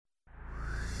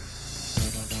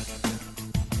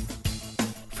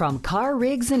From Carr,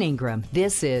 Riggs and Ingram,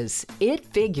 this is It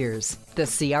Figures, the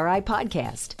CRI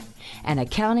podcast, an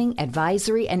accounting,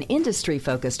 advisory, and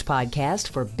industry-focused podcast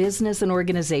for business and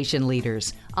organization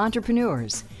leaders,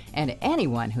 entrepreneurs, and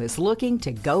anyone who is looking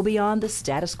to go beyond the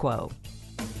status quo.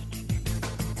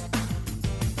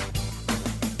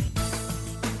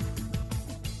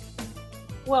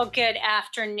 Well, good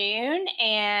afternoon,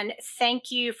 and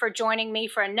thank you for joining me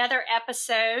for another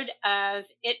episode of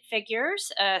It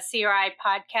Figures, a CRI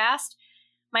podcast.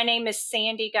 My name is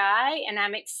Sandy Guy, and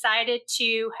I'm excited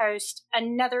to host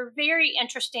another very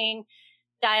interesting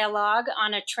dialogue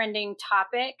on a trending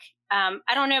topic. I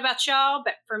don't know about y'all,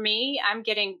 but for me, I'm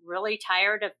getting really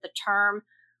tired of the term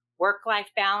work-life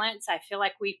balance. I feel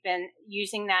like we've been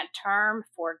using that term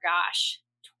for,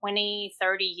 20,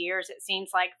 30 years. It seems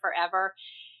like forever.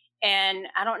 And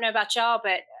I don't know about y'all,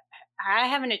 but I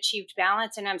haven't achieved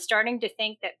balance. And I'm starting to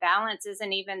think that balance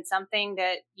isn't even something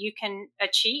that you can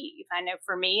achieve. I know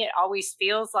for me, it always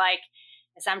feels like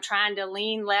as I'm trying to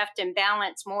lean left and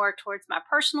balance more towards my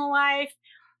personal life,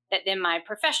 that then my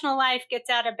professional life gets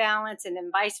out of balance and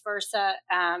then vice versa.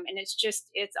 And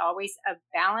it's always a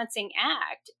balancing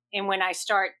act. And when I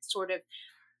start sort of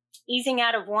easing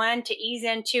out of one to ease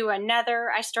into another,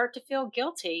 I start to feel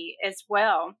guilty as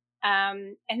well.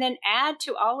 And then add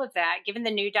to all of that, given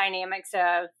the new dynamics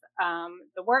of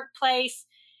the workplace,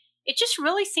 it just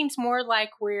really seems more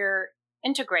like we're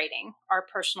integrating our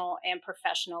personal and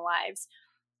professional lives.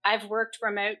 I've worked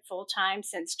remote full-time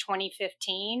since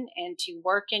 2015, and to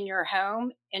work in your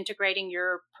home, integrating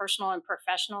your personal and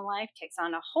professional life takes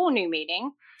on a whole new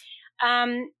meaning.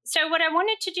 So what I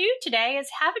wanted to do today is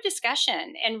have a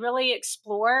discussion and really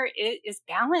explore, is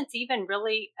balance even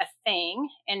really a thing?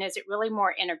 And is it really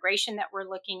more integration that we're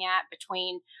looking at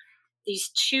between these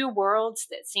two worlds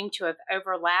that seem to have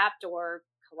overlapped or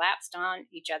collapsed on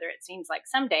each other, it seems like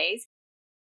some days.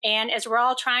 And as we're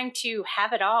all trying to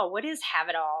have it all, what is have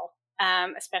it all?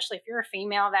 Especially if you're a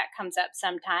female, that comes up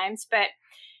sometimes. But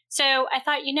so I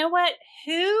thought, you know what,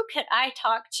 who could I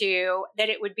talk to that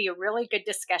it would be a really good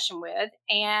discussion with?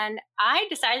 And I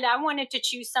decided I wanted to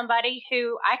choose somebody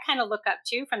who I kind of look up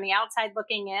to from the outside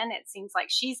looking in. It seems like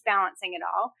she's balancing it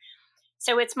all.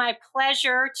 So it's my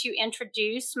pleasure to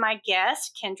introduce my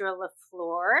guest, Kendra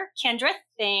LaFleur. Kendra,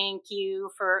 thank you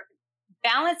for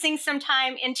balancing some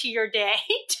time into your day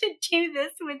to do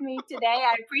this with me today.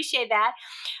 I appreciate that.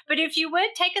 But if you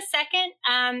would take a second,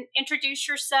 introduce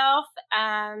yourself,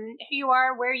 who you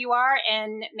are, where you are,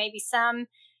 and maybe some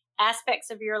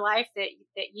aspects of your life that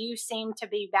you seem to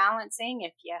be balancing,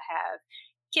 if you have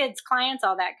kids, clients,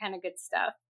 all that kind of good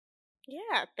stuff.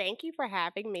 Yeah, thank you for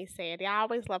having me, Sandy. I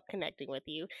always love connecting with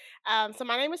you. So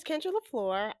my name is Kendra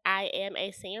LaFleur. I am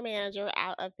a senior manager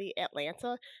out of the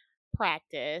Atlanta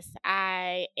practice.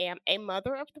 I am a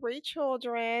mother of three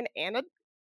children and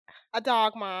a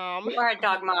dog mom. You are a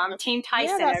dog mom, Team Yeah,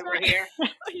 Tyson that's over right. here.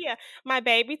 Yeah, my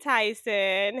baby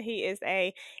Tyson. He is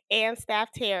a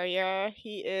Amstaff Terrier.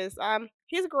 He's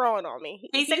growing on me.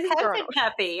 He's a He's growing COVID on me.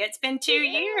 puppy. It's been 2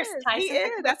 years. He Tyson's a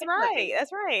is. That's COVID right. puppy.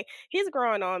 That's right. He's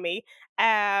growing on me.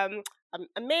 I'm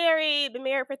married. Been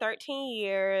married for 13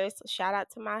 years. Shout out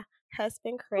to my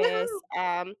husband Chris.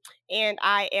 Woo-hoo. And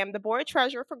I am the board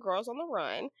treasurer for Girls on the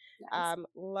Run. Nice.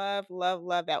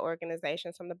 Love that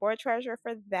organization. So I'm the board treasurer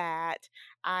for that.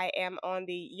 I am on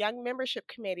the young membership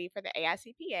committee for the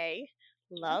AICPA.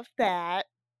 Love that.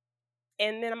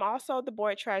 And then I'm also the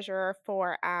board treasurer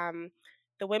for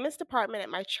the women's department at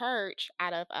my church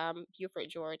out of Beaufort,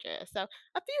 Georgia. So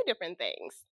a few different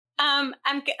things. I'm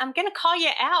going to call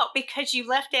you out because you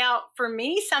left out for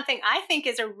me something I think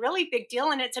is a really big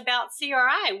deal, and it's about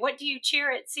CRI. What do you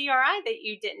chair at CRI that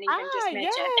you didn't even just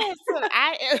mention? Yes.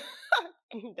 I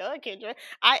am. Duh, Kendra.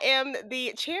 I am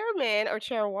the chairman or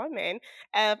chairwoman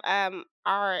of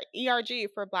our ERG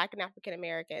for Black and African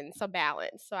Americans, so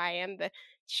Balance. So I am the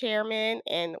chairman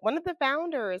and one of the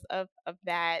founders of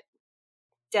that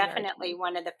Definitely ERG.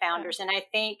 one of the founders. And I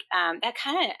think that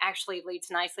kind of actually leads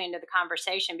nicely into the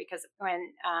conversation, because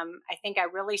when I think I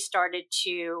really started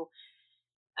to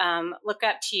look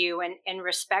up to you and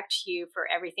respect you for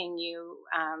everything you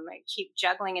keep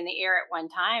juggling in the air at one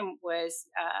time was,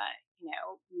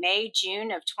 May,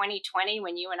 June of 2020,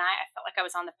 when you and I felt like I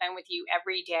was on the phone with you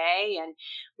every day. And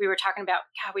we were talking about,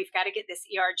 God, we've got to get this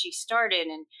ERG started.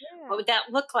 And what would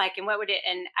that look like? And what would it,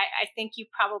 and I think you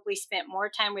probably spent more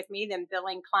time with me than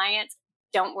billing clients.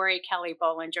 Don't worry, Kelly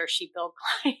Bollinger, she billed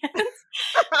clients.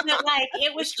 But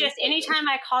it was just anytime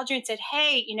I called you and said,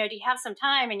 hey, do you have some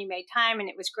time? And you made time, and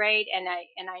it was great. And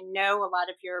I know a lot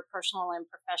of your personal and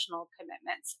professional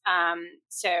commitments.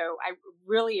 So I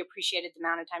really appreciated the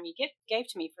amount of time you gave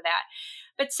to me for that.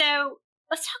 But so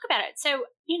let's talk about it. So,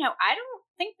 I don't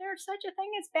think there's such a thing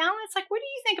as balance. Like, what do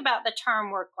you think about the term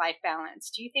work life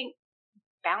balance? Do you think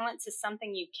balance is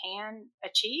something you can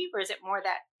achieve, or is it more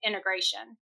that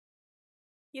integration?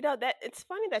 That it's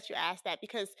funny that you asked that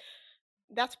because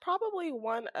that's probably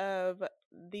one of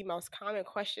the most common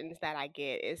questions that I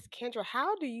get is, Kendra,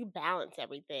 how do you balance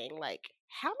everything? Like,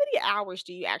 how many hours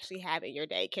do you actually have in your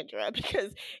day, Kendra?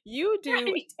 Because you do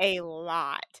Right. a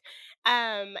lot.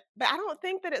 But I don't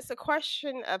think that it's a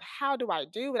question of how do I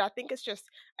do it. I think it's just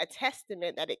a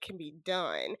testament that it can be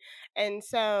done. And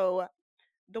so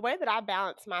the way that I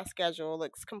balance my schedule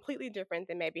looks completely different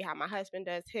than maybe how my husband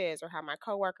does his or how my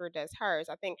coworker does hers.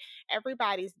 I think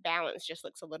everybody's balance just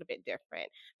looks a little bit different.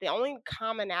 The only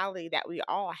commonality that we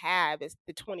all have is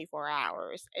the 24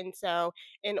 hours. And so,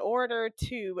 in order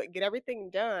to get everything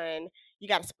done, you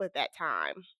got to split that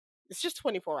time. It's just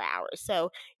 24 hours.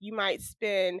 So you might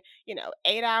spend,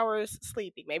 8 hours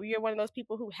sleeping. Maybe you're one of those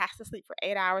people who has to sleep for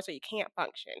 8 hours or you can't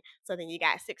function. So then you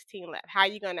got 16 left. How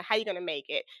you gonna make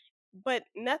it? But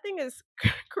nothing is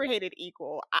created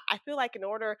equal. I feel like in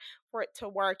order for it to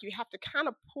work, you have to kind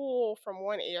of pull from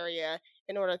one area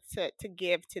in order to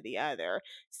give to the other.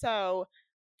 So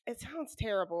it sounds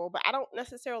terrible, but I don't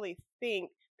necessarily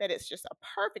think that it's just a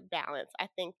perfect balance. I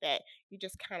think that you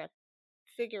just kind of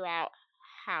figure out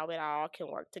how it all can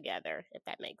work together, if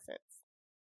that makes sense.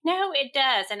 No, it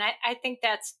does. And I think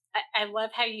I love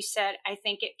how you said, I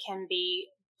think it can be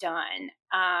done.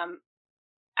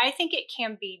 I think it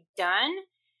can be done,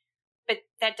 but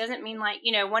that doesn't mean, like,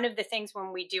 one of the things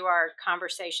when we do our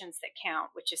conversations that count,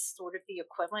 which is sort of the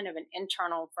equivalent of an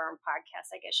internal firm podcast,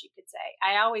 I guess you could say,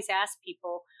 I always ask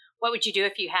people, what would you do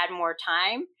if you had more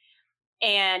time?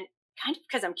 And kind of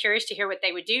because I'm curious to hear what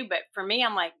they would do. But for me,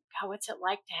 I'm like, God, what's it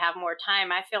like to have more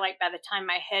time? I feel like by the time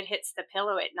my head hits the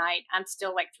pillow at night, I'm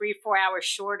still like 3 or 4 hours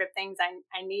short of things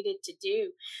I needed to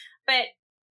do. But,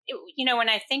 when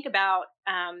I think about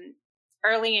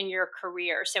early in your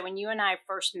career, so when you and I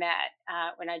first met,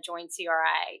 when I joined CRI,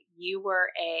 I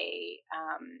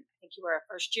think you were a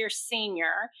first year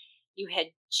senior. You had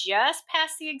just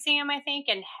passed the exam, I think,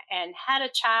 and had a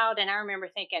child. And I remember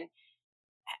thinking,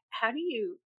 how do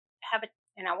you have a,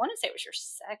 and I want to say it was your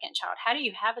second child, how do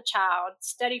you have a child,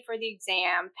 study for the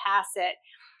exam, pass it?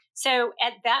 So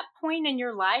at that point in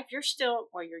your life, you're still,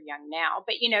 well, you're young now,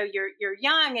 but you're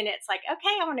young, and it's like,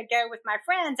 okay, I want to go with my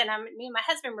friends, and me and my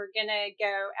husband were gonna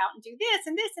go out and do this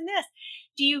and this and this.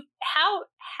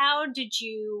 How did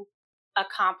you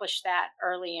accomplish that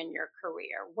early in your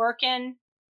career? Working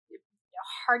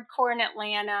hardcore in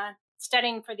Atlanta,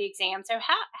 studying for the exam. So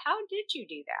how did you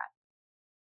do that?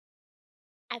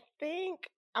 I think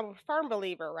I'm a firm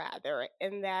believer, rather,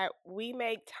 in that we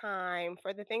make time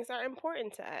for the things that are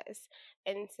important to us.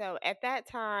 And so at that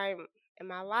time in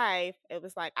my life, it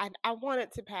was like I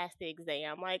wanted to pass the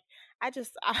exam. Like I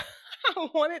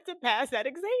wanted to pass that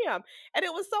exam. And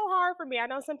it was so hard for me. I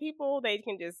know some people, they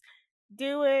can just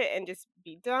do it and just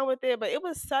be done with it. But it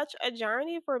was such a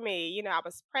journey for me. I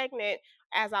was pregnant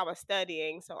as I was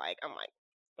studying. So I'm like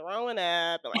throwing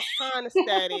up and like trying to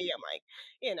study. I'm like,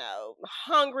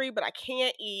 hungry, but I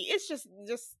can't eat. It's just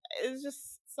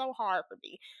so hard for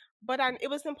me. But it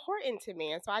was important to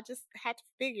me. And so I just had to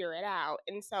figure it out.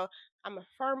 And so I'm a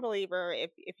firm believer,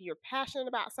 if you're passionate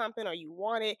about something or you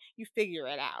want it, you figure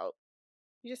it out.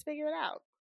 You just figure it out.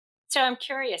 So I'm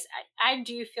curious. I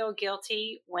do feel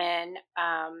guilty when,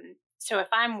 so if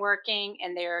I'm working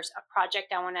and there's a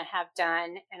project I want to have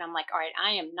done, and I'm like, all right,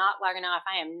 I am not logging off.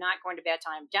 I am not going to bed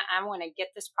till I'm done. I want to get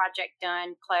this project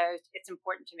done, closed. It's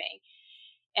important to me.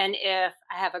 And if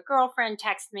I have a girlfriend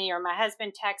text me or my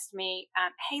husband text me,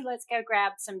 hey, let's go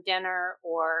grab some dinner,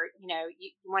 or,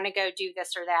 you want to go do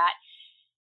this or that,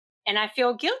 and I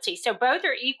feel guilty. So both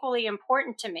are equally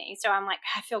important to me. So I'm like,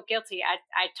 I feel guilty.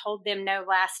 I told them no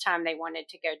last time they wanted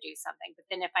to go do something. But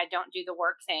then if I don't do the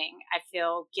work thing, I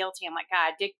feel guilty. I'm like,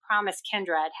 God, I did promise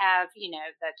Kendra I'd have,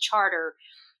 the charter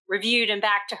reviewed and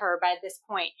back to her by this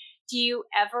point. Do you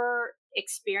ever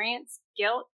experience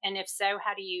guilt? And if so,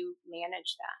 how do you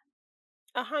manage that?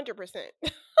 100%.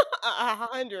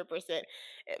 100%.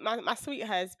 My sweet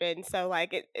husband. So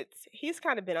he's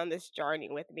kind of been on this journey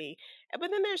with me.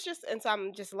 But then and so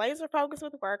I'm just laser focused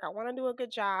with work. I want to do a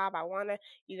good job. I want to,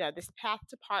 this path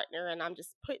to partner, and I'm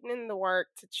just putting in the work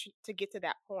to get to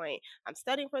that point. I'm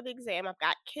studying for the exam. I've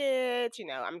got kids.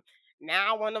 I'm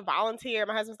now I want to volunteer.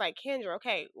 My husband's like, Kendra,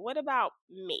 okay, what about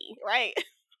me? Right?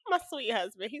 My sweet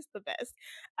husband. He's the best.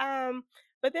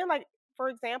 But then, like, for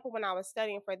example, when I was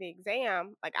studying for the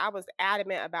exam, like I was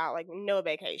adamant about like no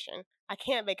vacation. I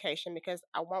can't vacation because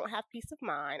I won't have peace of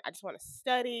mind. I just want to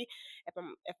study. If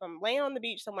I'm laying on the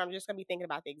beach somewhere, I'm just gonna be thinking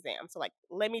about the exam. So like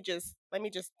let me just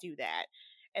do that.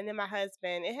 And then my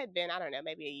husband, it had been, I don't know,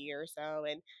 maybe a year or so,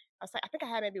 and I was like, I think I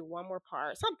had maybe one more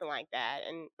part, something like that.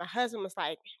 And my husband was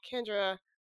like, Kendra,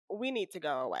 we need to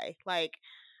go away. Like,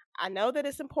 I know that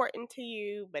it's important to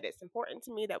you, but it's important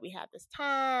to me that we have this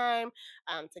time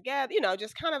together,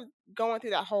 just kind of going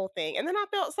through that whole thing. And then I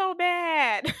felt so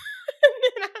bad. And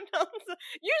then I felt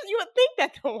you would think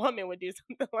that the woman would do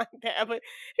something like that, but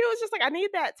he was just like, I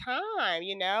need that time,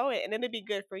 and then it'd be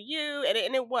good for you. And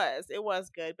it was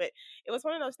good. But it was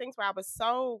one of those things where I was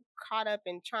so caught up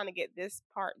in trying to get this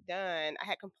part done. I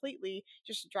had completely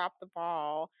just dropped the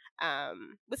ball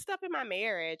with stuff in my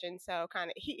marriage. And so kind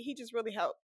of he just really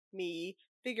helped me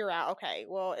figure out, okay,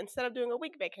 well, instead of doing a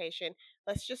week vacation,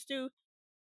 let's just do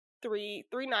 4 days,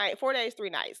 3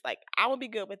 nights. Like, I will be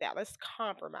good with that. Let's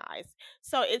compromise.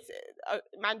 So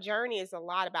my journey is a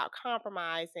lot about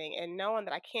compromising and knowing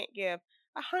that I can't give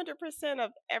 100%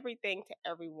 of everything to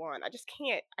everyone. I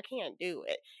can't do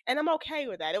it. And I'm okay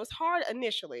with that. It was hard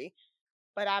initially,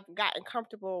 but I've gotten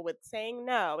comfortable with saying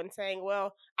no and saying,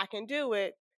 well, I can do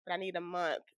it, but I need a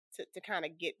month to kind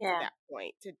of get to Yeah. that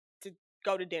point, to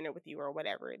go to dinner with you or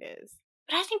whatever it is.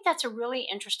 But I think that's a really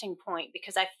interesting point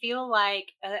because I feel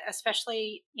like,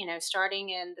 especially,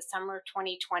 starting in the summer of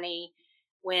 2020,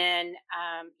 when,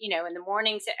 in the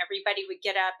mornings that everybody would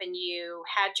get up and you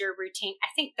had your routine. I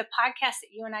think the podcast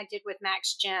that you and I did with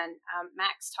Max Jen,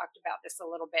 Max talked about this a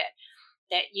little bit,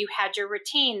 that you had your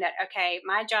routine that, okay,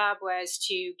 my job was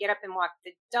to get up and walk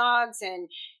the dogs and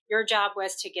your job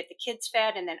was to get the kids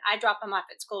fed. And then I drop them off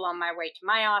at school on my way to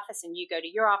my office and you go to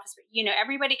your office. But,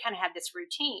 everybody kind of had this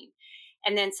routine.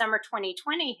 And then summer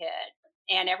 2020 hit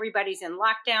and everybody's in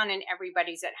lockdown and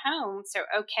everybody's at home. So,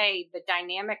 okay, the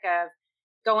dynamic of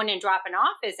going and dropping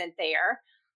off isn't there,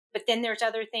 but then there's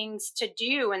other things to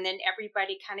do. And then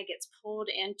everybody kind of gets pulled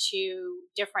into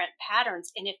different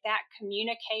patterns. And if that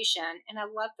communication, and I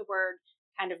love the word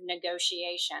kind of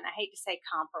negotiation, I hate to say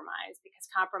compromise because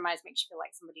compromise makes you feel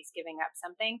like somebody's giving up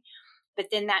something. But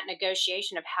then that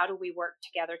negotiation of how do we work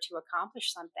together to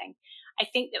accomplish something. I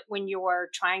think that when you're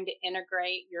trying to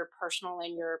integrate your personal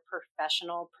and your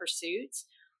professional pursuits,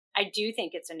 I do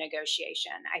think it's a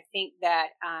negotiation. I think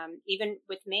that even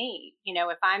with me,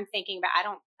 if I'm thinking about, I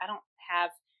don't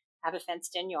have a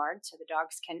fenced in yard, so the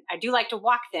dogs can. I do like to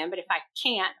walk them, but if I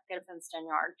can't, I've got a fenced in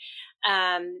yard.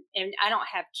 And I don't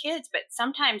have kids, but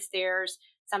sometimes there's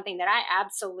something that I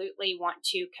absolutely want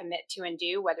to commit to and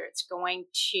do, whether it's going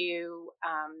to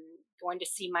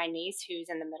see my niece who's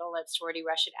in the middle of Sorority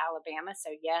Rush at Alabama.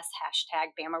 So yes,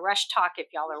 hashtag Bama Rush Talk if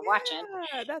y'all are watching.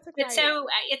 Yeah, that's But exciting. so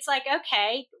it's like,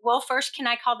 okay, well, first, can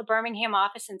I call the Birmingham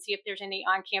office and see if there's any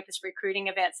on-campus recruiting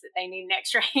events that they need an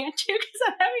extra hand to? Because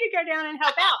I'm happy to go down and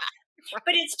help out. Right.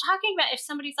 But it's talking about if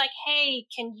somebody's like, hey,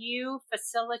 can you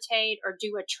facilitate or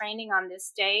do a training on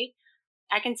this date?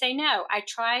 I can say no. I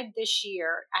tried this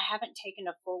year. I haven't taken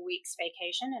a full week's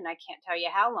vacation and I can't tell you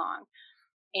how long.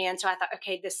 And so I thought,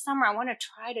 okay, this summer I want to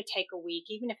try to take a week,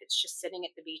 even if it's just sitting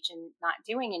at the beach and not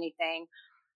doing anything.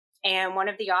 And one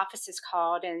of the offices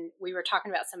called and we were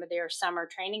talking about some of their summer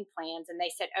training plans. And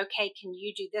they said, okay, can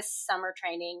you do this summer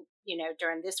training,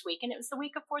 during this week? And it was the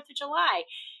week of 4th of July.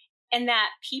 And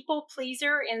that people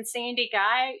pleaser in Sandy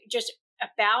Guy just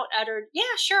about uttered,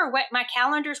 yeah, sure. What, my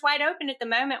calendar's wide open at the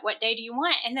moment. What day do you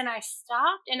want? And then I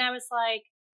stopped and I was like,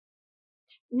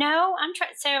 no, I'm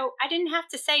trying. So I didn't have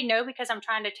to say no because I'm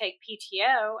trying to take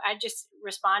PTO. I just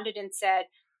responded and said,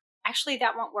 actually,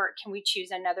 that won't work. Can we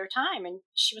choose another time? And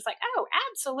she was like, oh,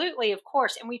 absolutely, of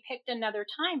course. And we picked another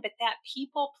time. But that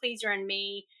people pleaser in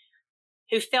me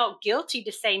who felt guilty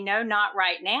to say, no, not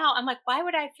right now. I'm like, why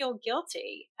would I feel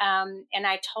guilty? And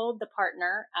I told the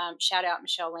partner, shout out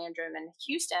Michelle Landrum in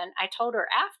Houston. I told her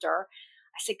after,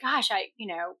 I said, gosh, I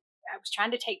was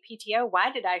trying to take PTO. Why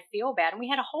did I feel bad? And we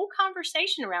had a whole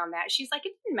conversation around that. She's like,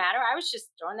 it didn't matter. I was just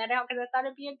throwing that out because I thought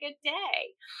it'd be a good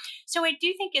day. So I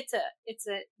do think it's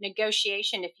a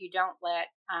negotiation if you don't let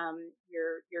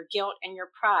your guilt and your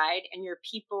pride and your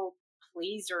people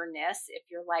pleaserness, if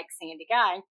you're like Sandy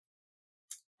Guy,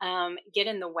 get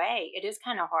in the way. It is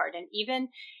kind of hard. And even,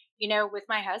 with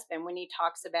my husband, when he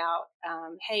talks about,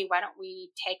 hey, why don't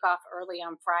we take off early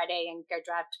on Friday and go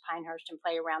drive to Pinehurst and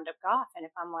play a round of golf? And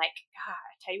if I'm like, God,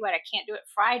 I tell you what, I can't do it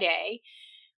Friday,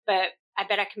 but I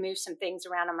bet I can move some things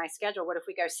around on my schedule. What if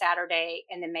we go Saturday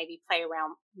and then maybe play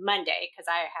around Monday? Because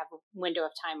I have a window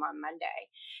of time on Monday.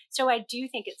 So I do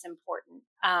think it's important.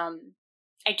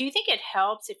 I do think it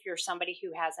helps if you're somebody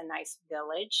who has a nice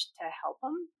village to help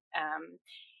them.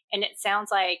 And it sounds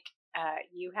like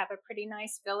you have a pretty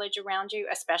nice village around you,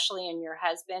 especially in your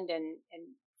husband and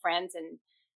friends and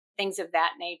things of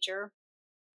that nature.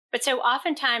 But so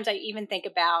oftentimes I even think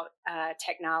about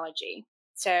technology.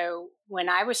 So when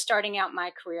I was starting out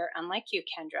my career, unlike you,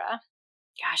 Kendra,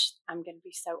 gosh, I'm going to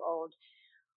be so old.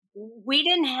 We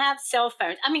didn't have cell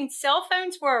phones. I mean, cell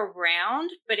phones were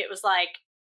around, but it was like,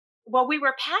 well, we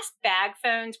were past bag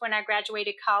phones when I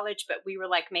graduated college, but we were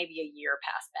like maybe a year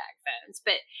past bag phones.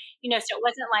 But, so it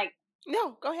wasn't like,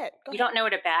 No, go ahead. Go you ahead. don't know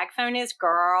what a bag phone is?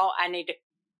 Girl, I need to.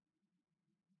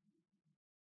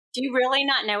 Do you really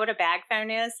not know what a bag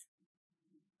phone is?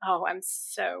 Oh, I'm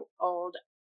so old.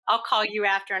 I'll call you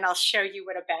after and I'll show you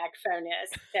what a bag phone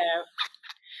is. So,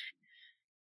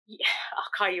 yeah, I'll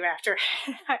call you after.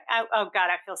 Oh God,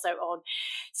 I feel so old.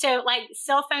 So like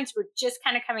cell phones were just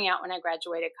kind of coming out when I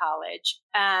graduated college.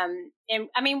 And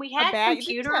I mean, we A had bag? Did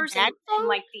you say a computers bag and phone?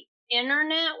 like the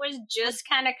internet was I just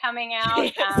kind of coming out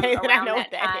can't say that I around know that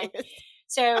what that time. is.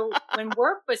 So when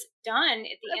work was done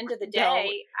at the end of the Don't.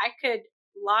 day, I could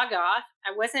log off.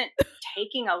 I wasn't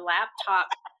taking a laptop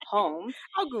home.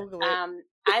 I'll Google it.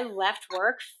 I left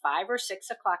work 5 or 6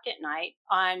 o'clock at night.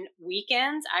 On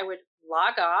weekends, I would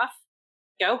log off,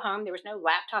 go home. There was no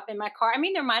laptop in my car. I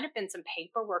mean, there might have been some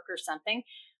paperwork or something,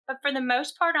 but for the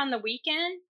most part on the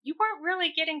weekend, you weren't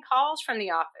really getting calls from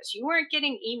the office. You weren't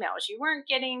getting emails. You weren't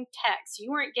getting texts.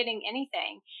 You weren't getting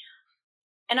anything.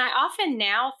 And I often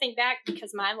now think back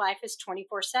because my life is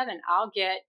 24/7. I'll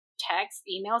get texts,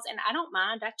 emails, and I don't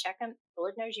mind. I check them.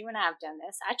 Lord knows you and I have done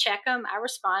this. I check them, I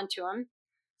respond to them.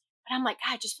 But I'm like,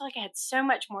 God, I just feel like I had so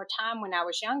much more time when I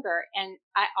was younger. And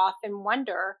I often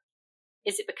wonder,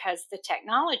 is it because the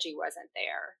technology wasn't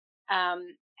there?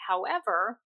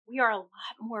 However, we are a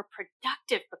lot more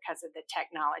productive because of the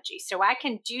technology. So I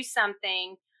can do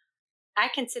something. I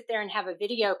can sit there and have a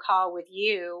video call with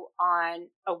you on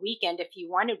a weekend if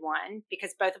you wanted one,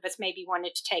 because both of us maybe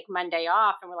wanted to take Monday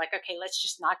off and we're like, okay, let's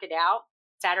just knock it out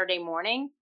Saturday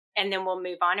morning and then we'll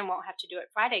move on and won't have to do it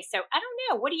Friday. So I don't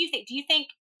know. What do you think? Do you think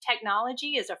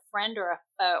technology is a friend or a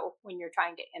foe when you're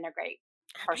trying to integrate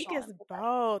I think personal it's and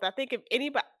professional? both. I think if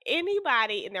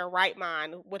anybody in their right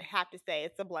mind would have to say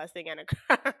it's a blessing and a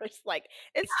curse. Like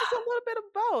it's just a little bit of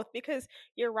both because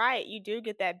you're right, you do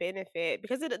get that benefit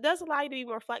because it does allow you to be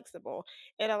more flexible.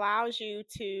 It allows you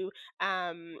to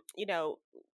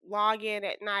log in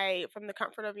at night from the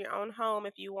comfort of your own home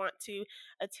if you want to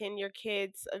attend your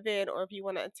kids event or if you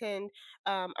want to attend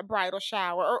a bridal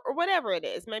shower or whatever it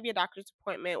is, maybe a doctor's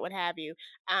appointment, what have you.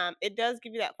 It does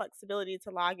give you that flexibility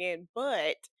to log in,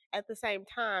 but at the same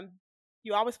time,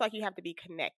 you always feel like you have to be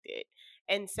connected.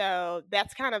 And so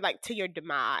that's kind of like to your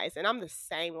demise. And I'm the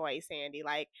same way, Sandy.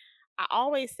 Like I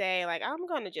always say, like, I'm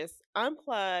gonna just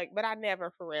unplug, but I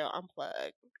never for real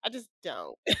unplug. I just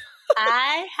don't.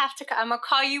 I have to, I'm going to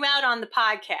call you out on the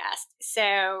podcast.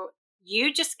 So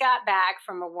you just got back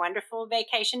from a wonderful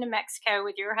vacation to Mexico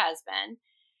with your husband.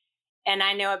 And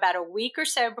I know about a week or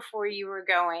so before you were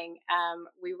going,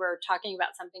 we were talking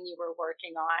about something you were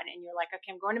working on. And you're like,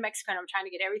 okay, I'm going to Mexico and I'm trying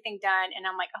to get everything done. And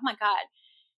I'm like, oh my God,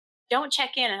 don't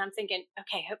check in. And I'm thinking,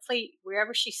 okay, hopefully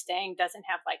wherever she's staying doesn't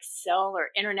have like cell or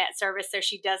internet service, so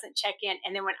she doesn't check in.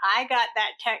 And then when I got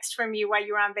that text from you while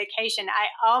you were on vacation, I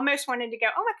almost wanted to go,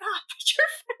 oh my God, put your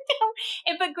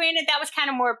phone down. But granted, that was kind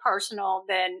of more personal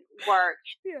than work.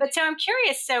 Yeah. But so I'm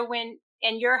curious. So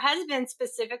and your husband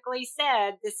specifically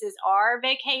said, this is our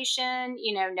vacation,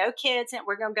 no kids, and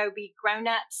we're going to go be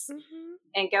grown-ups Hmm.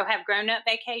 and go have grown-up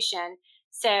vacation.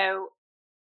 So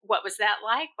what was that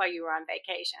like while you were on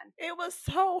vacation? It was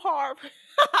so hard.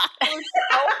 It was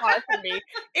so hard for me.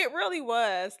 It really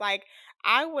was. Like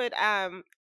I would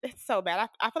it's so bad.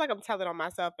 I feel like I'm telling on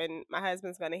myself and my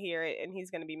husband's gonna hear it and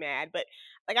he's gonna be mad. But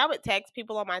like I would text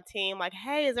people on my team like,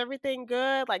 hey, is everything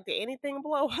good? Like did anything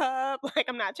blow up? Like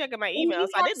I'm not checking my And emails. you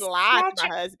So I have didn't lie to such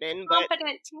my a husband, but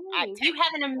competent I team. You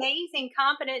have an amazing,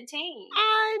 competent team.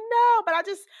 I know, but I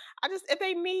just if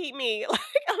they need me, like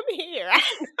I'm here. I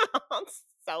know. I'm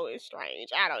so strange.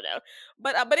 I don't know.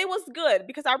 But it was good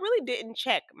because I really didn't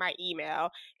check my email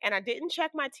and I didn't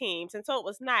check my Teams. And so it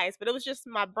was nice, but it was just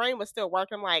my brain was still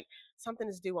working like something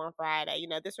is due on Friday.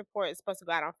 This report is supposed to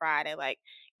go out on Friday. Like,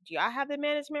 do y'all have the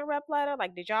management rep letter?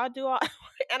 Like, did y'all do all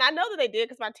and I know that they did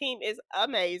because my team is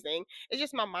amazing. It's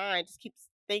just my mind just keeps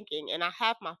thinking and I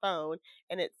have my phone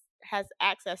and it has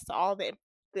access to all the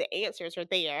answers are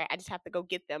there. I just have to go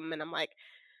get them. And I'm like,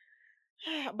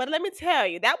 but let me tell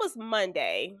you, that was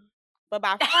Monday. But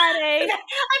by Friday, I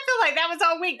feel like that was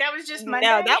all week. That was just Monday.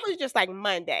 no, that was just like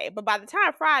Monday. But by the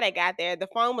time Friday got there, the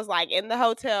phone was like in the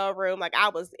hotel room. Like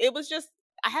it was just,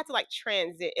 I had to like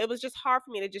transit. It was just hard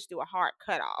for me to just do a hard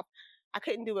cutoff. I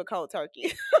couldn't do a cold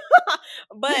turkey.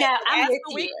 But No, I'm as with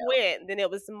the week you. went, then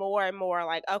it was more and more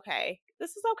like, okay,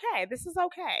 this is okay. This is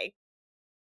okay.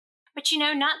 But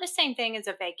not the same thing as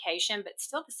a vacation, but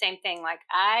still the same thing. Like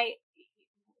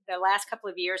the last couple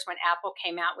of years when Apple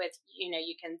came out with,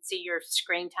 you can see your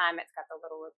screen time. It's got the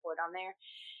little report on there.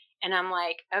 And I'm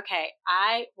like, okay,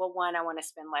 I want to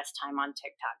spend less time on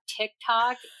TikTok.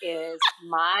 TikTok is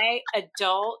my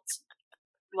adult,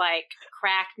 like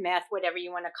crack, meth, whatever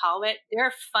you want to call it.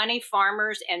 They're funny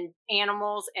farmers and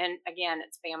animals. And again,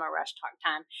 it's Bama Rush Talk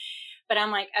time. But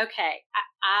I'm like, okay,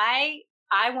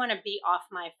 I want to be off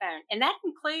my phone. And that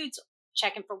includes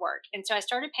checking for work. And so I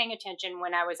started paying attention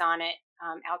when I was on it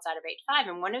outside of 8 to 5.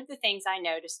 And one of the things I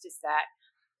noticed is that,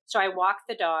 so I walk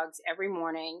the dogs every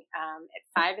morning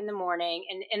at 5 in the morning.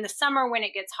 And in the summer when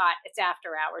it gets hot, it's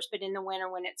after hours. But in the winter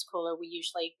when it's cooler, we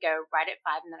usually go right at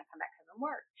 5 and then I come back home and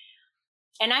work.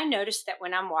 And I noticed that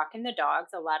when I'm walking the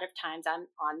dogs, a lot of times I'm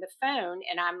on the phone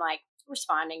and I'm like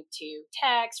responding to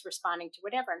text, responding to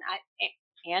whatever.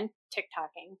 And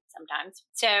TikToking sometimes.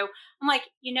 So I'm like,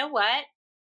 you know what?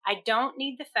 I don't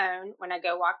need the phone when I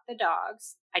go walk the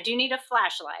dogs. I do need a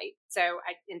flashlight. So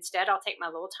instead I'll take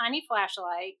my little tiny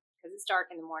flashlight because it's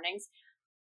dark in the mornings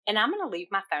and I'm going to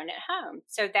leave my phone at home.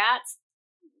 So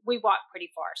we walk pretty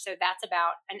far. So that's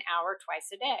about an hour twice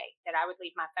a day that I would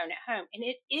leave my phone at home. And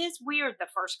it is weird the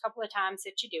first couple of times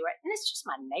that you do it. And it's just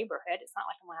my neighborhood. It's not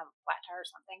like I'm going to have a flat tire or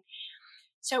something.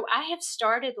 So I have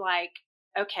started like,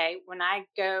 okay, when I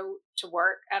go to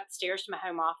work upstairs to my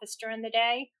home office during the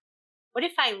day, what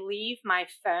if I leave my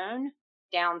phone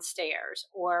downstairs?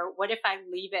 Or what if I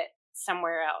leave it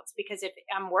somewhere else? Because if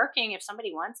I'm working, if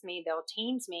somebody wants me, they'll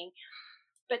Teams me.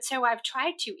 But so I've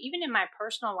tried to, even in my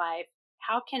personal life,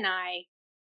 how can I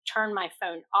turn my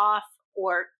phone off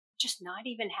or just not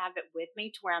even have it with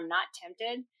me to where I'm not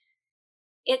tempted?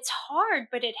 It's hard,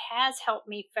 but it has helped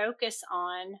me focus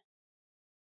on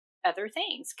other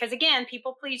things. Because again,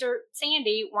 people pleaser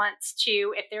Sandy wants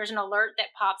to, if there's an alert that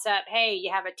pops up, hey,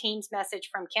 you have a Teams message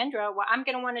from Kendra, well, I'm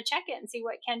going to want to check it and see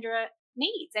what Kendra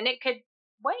needs. And it could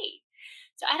wait.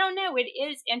 So I don't know. It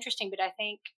is interesting, but I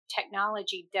think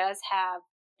technology does have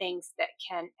things that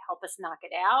can help us knock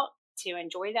it out to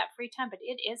enjoy that free time, but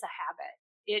it is a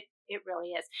habit. It really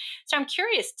is. So I'm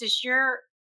curious, did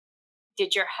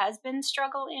your husband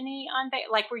struggle any on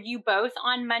that? Like, were you both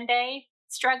on Monday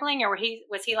struggling, or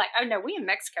was he like, oh no, we in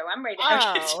Mexico, I'm ready to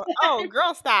have Oh,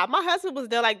 girl, stop. My husband was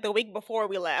there like the week before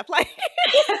we left. Like,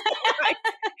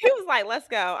 he was like, let's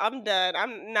go. I'm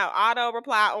done. No auto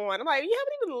reply on. I'm like, you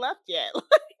haven't even left yet.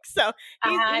 So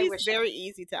he's very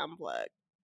easy to unplug.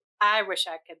 I wish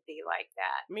I could be like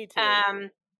that. Me too.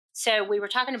 So we were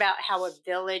talking about how a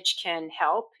village can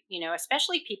help,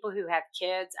 especially people who have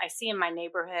kids. I see in my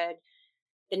neighborhood,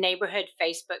 the neighborhood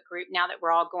Facebook group, now that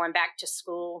we're all going back to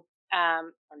school,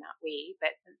 or not we, but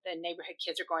the neighborhood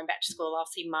kids are going back to school. I'll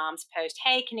see moms post,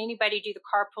 hey, can anybody do the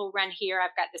carpool run here?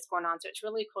 I've got this going on. So it's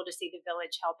really cool to see the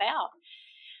village help out.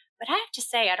 But I have to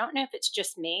say, I don't know if it's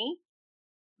just me.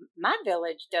 My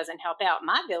village doesn't help out.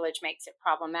 My village makes it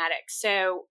problematic.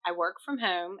 So I work from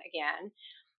home again.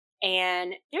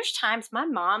 And there's times my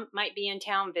mom might be in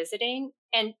town visiting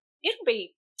and it'll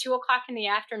be 2:00 in the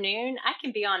afternoon. I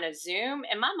can be on a Zoom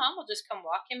and my mom will just come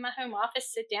walk in my home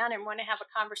office, sit down and want to have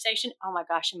a conversation. Oh my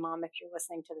gosh. And Mom, if you're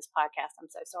listening to this podcast, I'm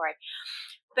so sorry.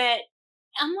 But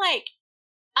I'm like,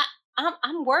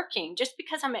 I'm working. Just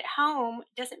because I'm at home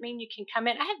doesn't mean you can come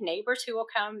in. I have neighbors who will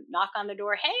come knock on the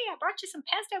door. Hey, I brought you some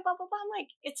pesto, blah, blah, blah. I'm like,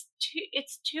 it's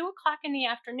 2:00 in the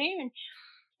afternoon.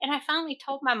 And I finally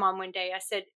told my mom one day, I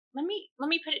said, let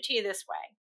me put it to you this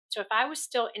way. So if I was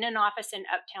still in an office in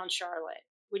Uptown Charlotte,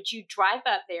 would you drive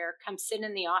up there, come sit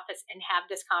in the office and have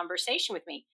this conversation with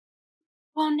me?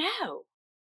 Well, no.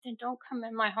 Then don't come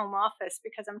in my home office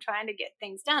because I'm trying to get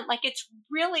things done. Like, it's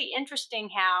really interesting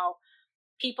how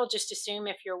people just assume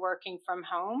if you're working from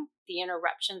home, the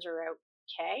interruptions are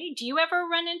okay. Do you ever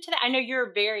run into that? I know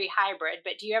you're very hybrid,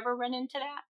 but do you ever run into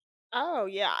that? Oh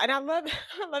yeah, and I love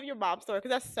I love your mom story because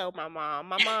that's so my mom.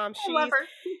 My mom, I love her.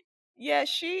 yeah,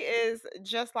 she is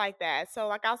just like that. So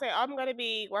like I'll say, I'm gonna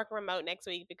be working remote next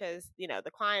week because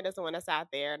the client doesn't want us out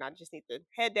there, and I just need to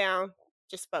head down,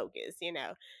 just focus.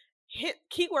 Hit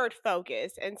keyword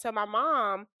focus. And so my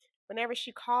mom, whenever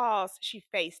she calls, she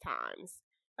FaceTimes.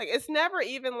 Like it's never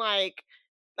even like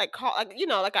call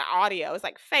like an audio. It's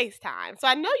like FaceTime. So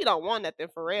I know you don't want nothing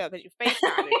for real because you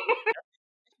FaceTime.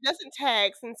 doesn't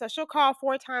text, and so she'll call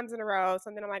 4 times in a row,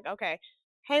 so then I'm like, "Okay,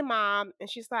 hey, mom," and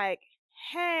she's like,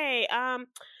 "Hey,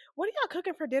 what are y'all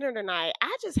cooking for dinner tonight?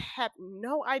 I just have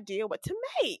no idea what to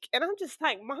make." And I'm just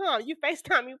like, "Mom, you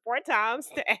FaceTime me 4 times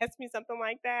to ask me something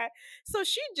like that?" So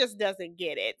she just doesn't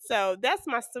get it. So that's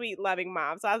my sweet, loving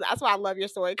mom. So that's why I love your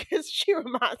story because she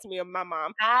reminds me of my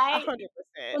mom I 100%.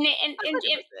 and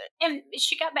 100%. and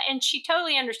she got back, and she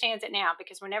totally understands it now,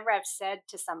 because whenever I've said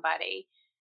to somebody,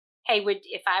 "Hey, would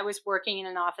if I was working in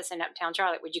an office in Uptown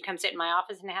Charlotte, would you come sit in my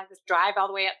office and have this drive all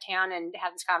the way uptown and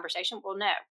have this conversation?" Well,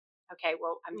 no. Okay,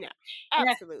 well, No, and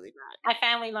absolutely not. I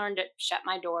finally learned to shut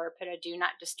my door, put a do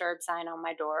not disturb sign on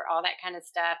my door, all that kind of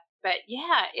stuff. But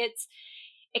yeah,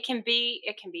 it can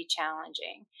be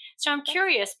challenging. So I'm That's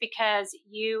curious, because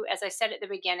you, as I said at the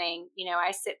beginning,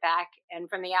 I sit back, and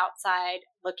from the outside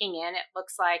looking in, it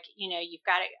looks like, you've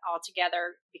got it all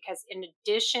together, because in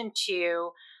addition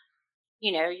to,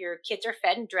 your kids are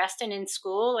fed and dressed and in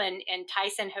school, and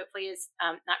Tyson hopefully is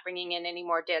not bringing in any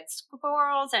more dead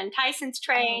squirrels, and Tyson's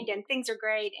trained um, and things are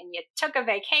great, and you took a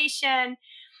vacation.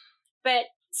 But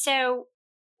so,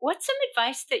 what's some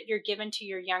advice that you're given to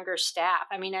your younger staff?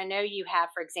 I mean, I know you have,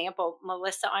 for example,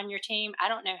 Melissa on your team. I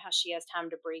don't know how she has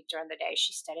time to breathe during the day.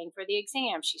 She's studying for the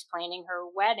exam, she's planning her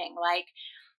wedding. Like,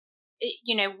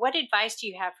 what advice do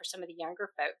you have for some of the younger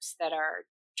folks that are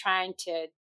trying to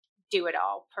do it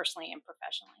all personally and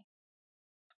professionally?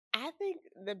 I think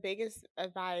the biggest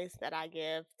advice that I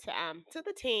give to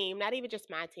the team, not even just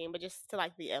my team, but just to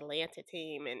like the Atlanta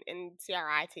team and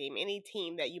CRI team, any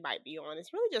team that you might be on,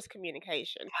 is really just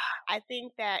communication. I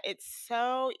think that it's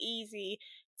so easy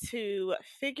to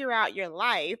figure out your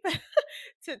life,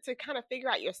 to kind of figure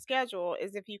out your schedule,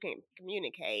 is if you can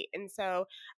communicate. And so,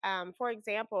 for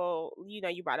example,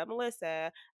 you brought up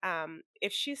Melissa.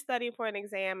 If she's studying for an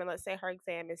exam, and let's say her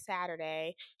exam is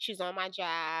Saturday, she's on my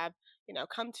job,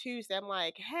 come Tuesday, I'm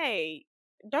like, "Hey,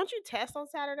 don't you test on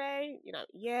Saturday?"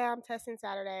 "Yeah, I'm testing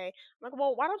Saturday." I'm like,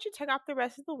 "Well, why don't you take off the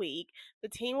rest of the week? The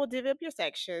team will divvy up your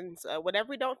sections. Whatever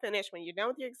we don't finish, when you're done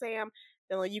with your exam,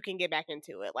 then you can get back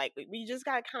into it." Like, we just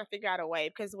got to kind of figure out a way,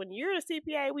 because when you're a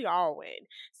CPA, we all win.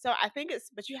 So I think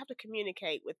but you have to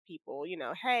communicate with people,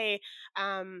 "Hey,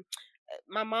 um,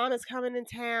 my mom is coming in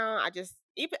town.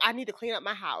 Even I need to clean up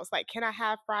my house. Like, can I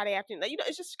have Friday afternoon?" Like,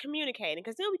 it's just communicating,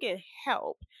 because then we can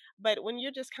help. But when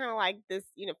you're just kind of like this,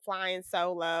 flying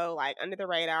solo, like under the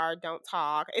radar, don't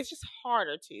talk, it's just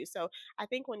harder to. So I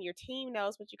think when your team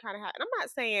knows what you kind of have, and I'm not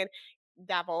saying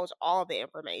divulge all the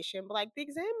information, but like the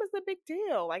exam is a big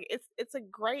deal. Like, it's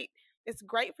great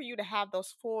for you to have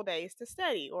those full days to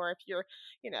study. Or if you're,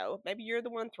 maybe you're the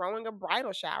one throwing a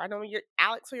bridal shower. I know your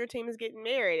Alex on your team is getting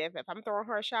married. If I'm throwing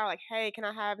her a shower, like, "Hey, can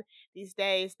I have these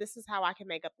days? This is how I can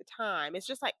make up the time." It's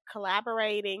just like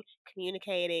collaborating,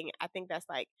 communicating. I think that's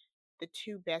like the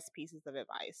two best pieces of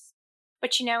advice.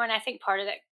 But and I think part of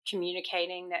that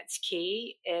communicating that's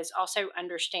key is also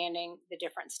understanding the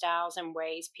different styles and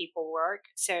ways people work.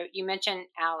 So you mentioned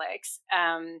Alex.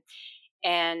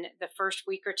 And the first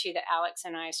week or two that Alex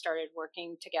and I started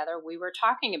working together, we were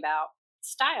talking about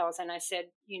styles. And I said,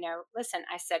 listen,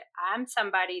 I said, I'm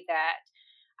somebody that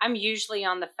I'm usually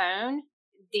on the phone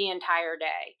the entire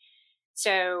day.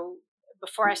 So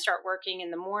before I start working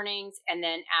in the mornings, and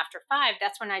then after 5,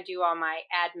 that's when I do all my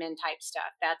admin type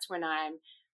stuff. That's when I'm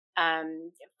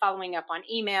following up on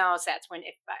emails. That's when,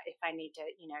 if I need to,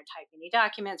 type any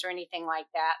documents or anything like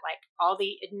that, like all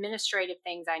the administrative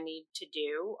things I need to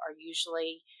do are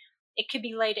usually, it could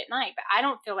be late at night, but I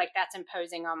don't feel like that's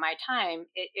imposing on my time.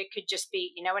 It could just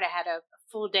be, what, I had a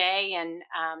full day, and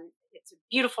it's a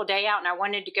beautiful day out, and I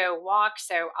wanted to go walk.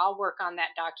 So I'll work on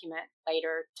that document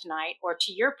later tonight. Or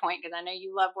to your point, because I know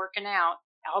you love working out,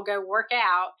 I'll go work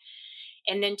out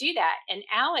and then do that. And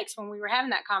Alex, when we were having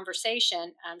that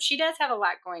conversation, she does have a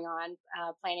lot going on,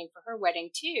 planning for her wedding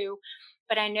too.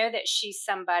 But I know that she's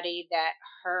somebody that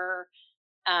her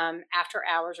after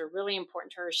hours are really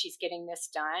important to her. She's getting this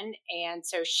done. And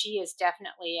so she is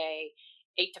definitely a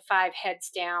 8 to 5 heads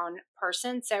down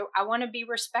person. So I want to be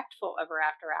respectful of her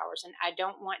after hours. And I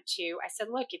don't want to, I said,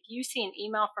 look, if you see an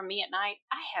email from me at night,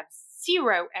 I have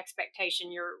zero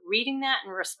expectation you're reading that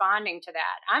and responding to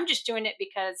that. I'm just doing it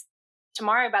because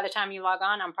tomorrow, by the time you log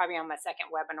on, I'm probably on my second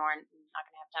webinar and I'm not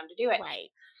going to have time to do it.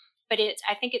 Right. But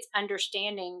I think it's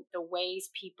understanding the ways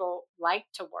people like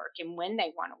to work and when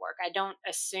they want to work. I don't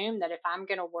assume that if I'm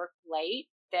going to work late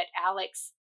that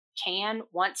Alex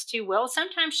wants to, will.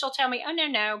 Sometimes she'll tell me, "Oh,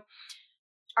 no,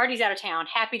 Artie's out of town.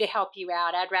 Happy to help you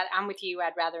out. I'm with you.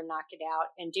 I'd rather knock it out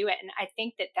and do it." And I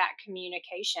think that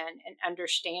communication and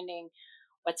understanding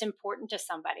what's important to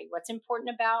somebody, what's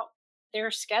important about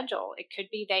their schedule. It could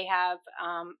be they have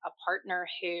a partner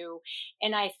who,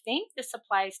 and I think this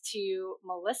applies to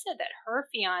Melissa, that her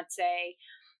fiance,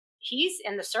 he's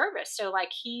in the service. So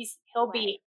like he'll Right.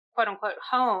 be quote unquote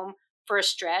home for a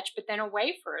stretch, but then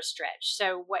away for a stretch.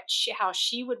 So how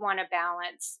she would want to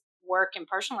balance work and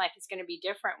personal life is going to be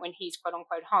different when he's quote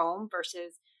unquote home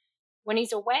versus when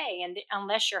he's away. And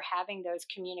unless you're having those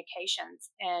communications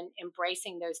and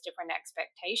embracing those different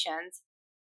expectations,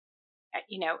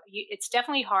 it's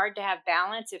definitely hard to have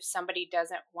balance if somebody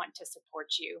doesn't want to support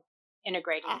you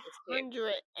integrating A those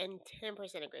two.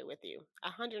 110% agree with you.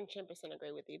 110%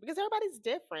 agree with you because everybody's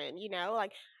different,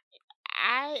 like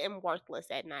I am worthless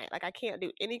at night. Like I can't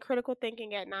do any critical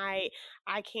thinking at night.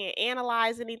 I can't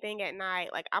analyze anything at night.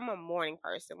 Like I'm a morning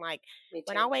person. Like Me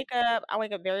when too. I wake up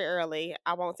very early.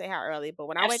 I won't say how early, but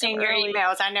when I I've wake up seen your early,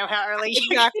 emails. I know how early you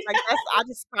get. exactly, like, I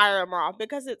just fire them off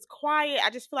because it's quiet. I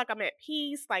just feel like I'm at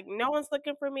peace, like, no one's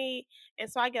looking for me,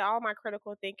 and so I get all my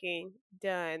critical thinking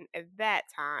done at that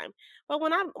time. But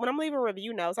when I'm leaving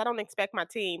review notes, I don't expect my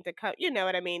team to come, you know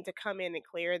what I mean, to come in and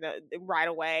clear the right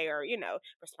away or,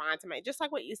 respond to me. Just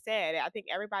like what you said, I think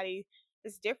everybody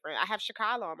is different. I have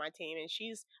Chicago on my team, and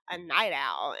she's a night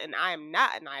owl, and I am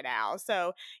not a night owl.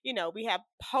 So, we have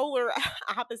polar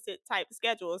opposite type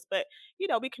schedules, but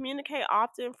we communicate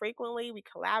often, frequently, we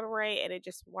collaborate, and it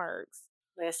just works.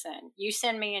 Listen, you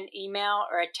send me an email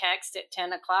or a text at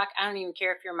 10 o'clock. I don't even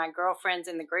care if you're my girlfriends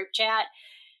in the group chat.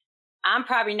 I'm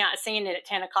probably not seeing it at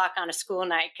 10 o'clock on a school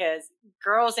night because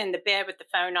girls in the bed with the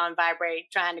phone on vibrate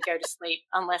trying to go to sleep,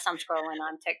 unless I'm scrolling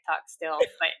on TikTok still.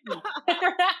 But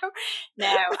no,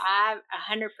 I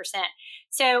 100%.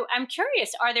 So I'm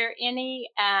curious, are there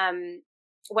any,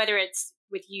 whether it's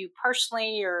with you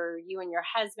personally or you and your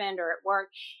husband or at work,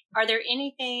 are there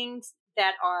any things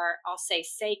that are, I'll say,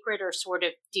 sacred or sort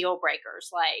of deal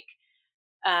breakers? Like,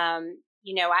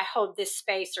 I hold this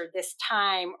space or this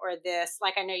time or this,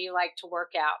 like I know you like to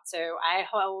work out. So I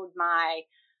hold my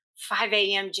 5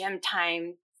 a.m. gym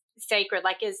time sacred.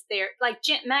 Like, is there, like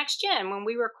Max Gym, when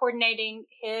we were coordinating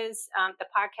the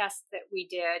podcast that we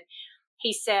did,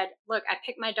 he said, look, I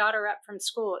picked my daughter up from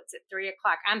school. It's at 3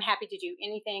 o'clock. I'm happy to do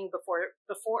anything before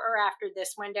or after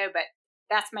this window, but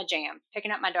that's my jam.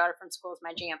 Picking up my daughter from school is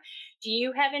my jam. Do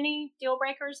you have any deal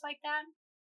breakers like that?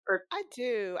 Or I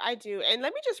do, and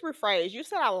let me just rephrase, you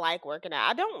said I like working out.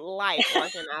 I don't like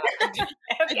working out. I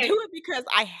okay. do it because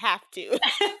I have to.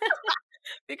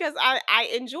 Because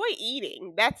I enjoy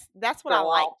eating. That's what I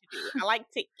like Girl, to do. I like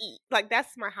to eat. Like that's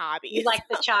my you hobby. like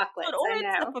the So in chocolates, I order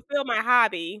to know. fulfill my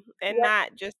hobby and Yep.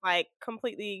 not just like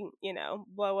completely,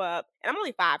 blow up. And I'm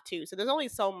only 5'2", so there's only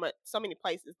so many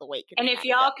places the weight can And if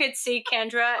kind of go. y'all could see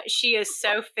Kendra, she is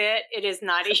so fit. It is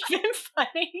not even funny.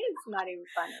 It's not even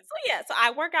funny. So yeah, so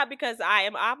I work out because I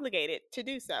am obligated to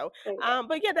do so. There you go.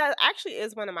 But yeah, that actually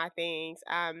is one of my things.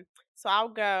 So I'll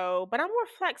go, but I'm more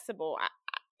flexible.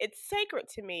 It's sacred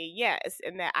to me, yes,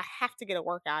 in that I have to get a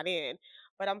workout in.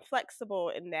 But I'm flexible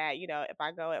in that, if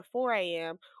I go at 4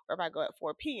 a.m. or if I go at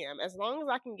 4 p.m., as long as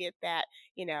I can get that,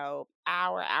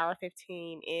 hour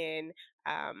 15 in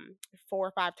 4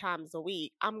 or 5 times a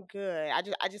week, I'm good. I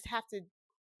just have to,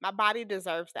 my body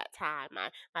deserves that time.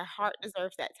 My heart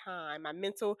deserves that time. My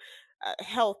mental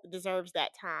health deserves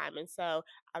that time. And so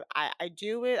I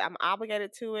do it. I'm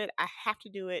obligated to it. I have to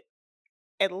do it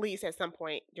at least at some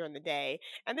point during the day.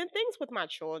 And then things with my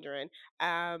children.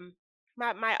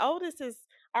 My oldest is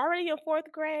already in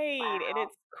fourth grade, and Wow.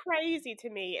 it's crazy to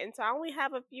me. And so I only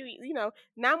have a few,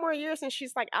 9 more years, and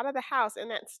she's like out of the house, and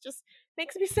that's just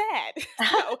makes me sad.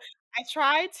 So I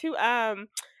try to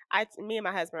me and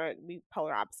my husband we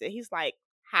polar opposite. He's like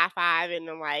high five, and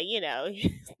I'm like,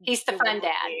 He's the doing fun little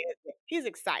dad. dance. He's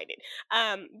excited.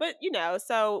 But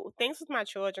so things with my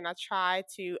children, I try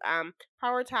to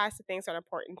prioritize the things that are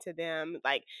important to them,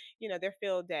 like their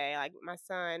field day. Like my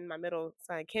middle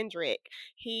son Kendrick,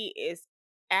 he is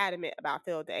adamant about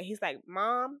field day. He's like,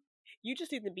 Mom, you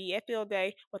just need to be at field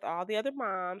day with all the other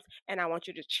moms, and I want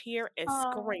you to cheer and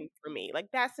Oh, scream for me. Like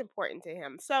that's important to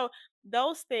him. So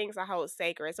those things I hold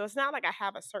sacred. So it's not like I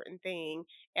have a certain thing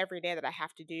every day that I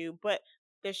have to do, but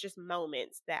there's just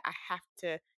moments that I have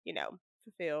to,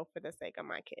 fulfill for the sake of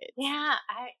my kids. yeah.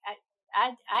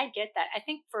 I get that. I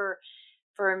think for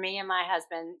me and my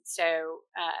husband, so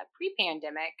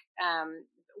pre-pandemic,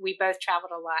 we both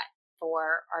traveled a lot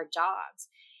for our jobs,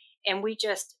 and we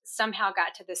just somehow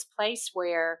got to this place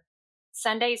where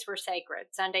Sundays were sacred,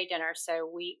 Sunday dinner. So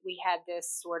we had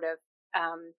this sort of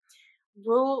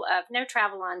rule of no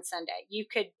travel on Sunday. You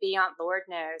could be on, Lord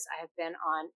knows, I have been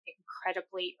on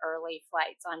incredibly early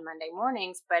flights on Monday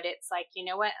mornings, but it's like, you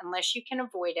know what? Unless you can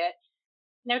avoid it,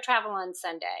 no travel on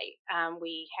Sunday.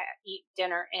 We eat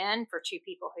dinner in for two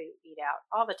people who eat out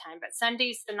all the time. But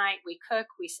Sunday's the night we cook,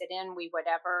 we sit in, we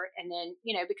whatever. And then,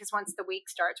 because once the week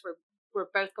starts, we're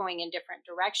both going in different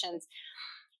directions.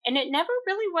 And it never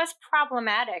really was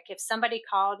problematic if somebody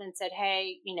called and said,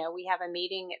 hey, we have a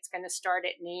meeting. It's going to start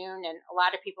at noon. And a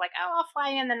lot of people like, oh, I'll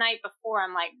fly in the night before.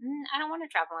 I'm like, I don't want to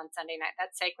travel on Sunday night.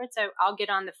 That's sacred. So I'll get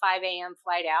on the 5 a.m.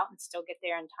 flight out and still get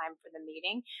there in time for the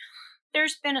meeting.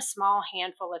 There's been a small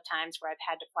handful of times where I've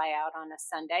had to fly out on a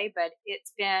Sunday, but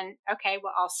it's been, okay,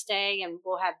 well, I'll stay and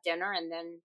we'll have dinner and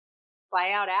then fly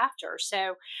out after.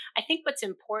 So I think what's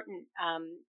important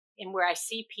and where I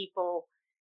see people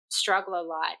struggle a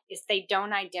lot is they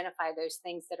don't identify those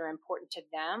things that are important to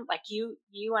them. Like you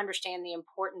understand the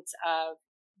importance of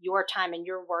your time and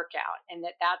your workout, and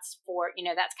that's for,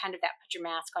 that's kind of that put your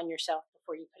mask on yourself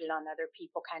before you put it on other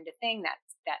people kind of thing.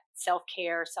 That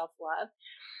self-care, self-love.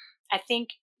 I think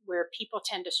where people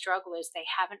tend to struggle is they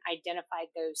haven't identified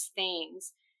those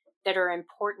things that are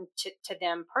important to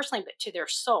them personally, but to their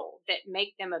soul, that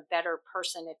make them a better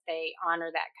person if they honor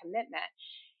that commitment.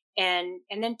 And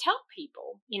then tell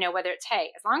people, whether it's,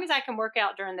 hey, as long as I can work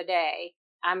out during the day,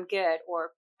 I'm good,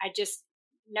 or I just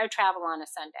no travel on a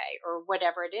Sunday, or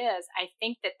whatever it is. I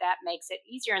think that makes it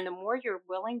easier. And the more you're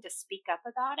willing to speak up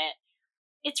about it,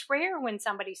 it's rare when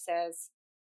somebody says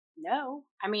no.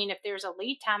 I mean, if there's a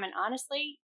lead time, and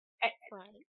honestly,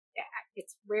 Right.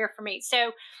 it's rare for me.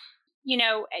 So,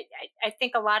 I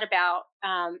think a lot about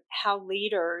how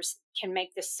leaders can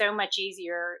make this so much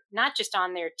easier, not just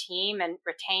on their team and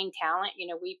retain talent.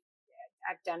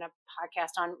 I've done a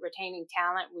podcast on retaining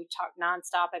talent. We've talked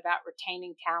nonstop about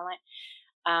retaining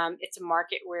talent. It's a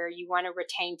market where you want to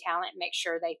retain talent and make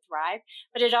sure they thrive,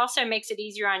 but it also makes it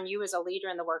easier on you as a leader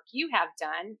in the work you have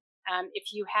done.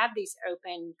 If you have these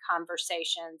open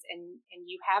conversations and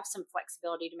you have some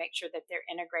flexibility to make sure that they're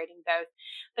integrating both.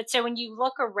 But so when you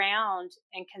look around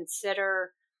and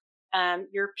consider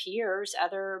your peers,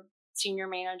 other senior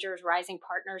managers, rising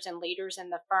partners, and leaders in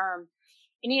the firm,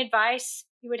 any advice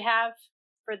you would have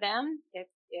for them if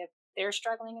they're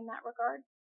struggling in that regard?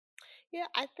 Yeah,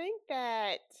 I think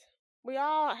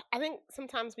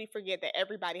sometimes we forget that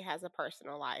everybody has a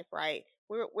personal life, right?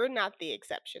 We're not the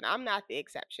exception. I'm not the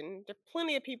exception. There are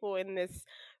plenty of people in this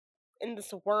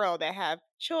world that have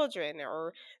children,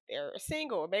 or they're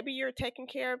single, or maybe you're taking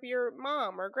care of your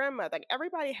mom or grandmother. Like,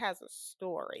 everybody has a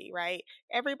story, right?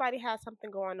 Everybody has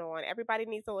something going on. Everybody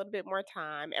needs a little bit more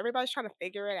time. Everybody's trying to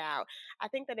figure it out. I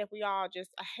think that if we all just,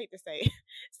 I hate to say it,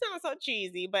 sounds so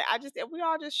cheesy, but if we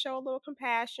all just show a little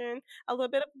compassion, a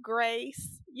little bit of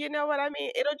grace, you know what I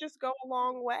mean? It'll just go a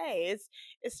long way.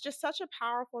 It's just such a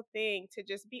powerful thing to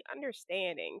just be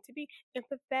understanding, to be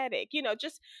empathetic,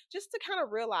 just to kind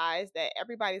of realize that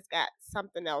everybody's got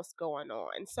something else going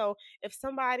on. So if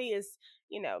somebody is,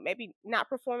 maybe not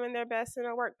performing their best in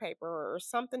a work paper, or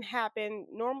something happened,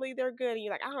 normally they're good, and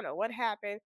you're like, I don't know what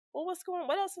happened. Well,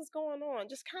 what else is going on?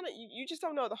 Just kind of, you just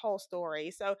don't know the whole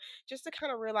story. So just to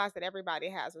kind of realize that everybody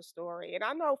has a story. And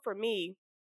I know for me,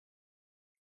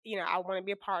 I want to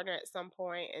be a partner at some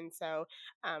point. And so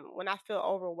when I feel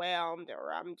overwhelmed,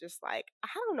 or I'm just like, I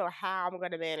don't know how I'm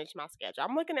going to manage my schedule.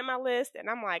 I'm looking at my list and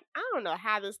I'm like, I don't know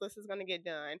how this list is going to get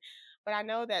done. But I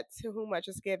know that to whom much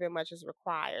is given, much is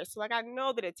required. So, like, I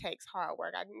know that it takes hard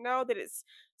work. I know that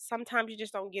sometimes you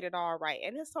just don't get it all right.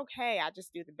 And it's okay. I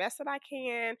just do the best that I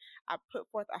can. I put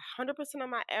forth 100% of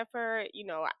my effort,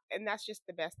 and that's just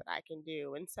the best that I can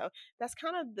do. And so that's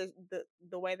kind of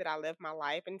the way that I live my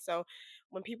life. And so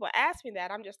when people ask me that,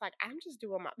 I'm just like, I'm just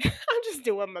doing my I'm just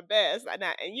doing my best. I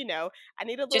need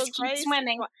a little Just keep grace.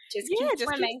 swimming. Just keep Yeah, just keep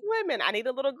swimming. swimming. I need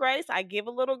a little grace. I give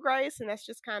a little grace, and that's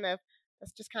just kind of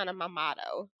my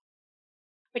motto.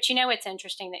 But it's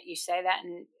interesting that you say that,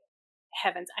 and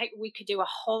heavens, we could do a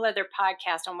whole other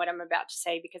podcast on what I'm about to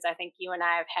say, because I think you and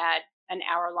I have had an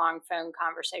hour-long phone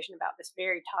conversation about this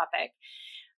very topic.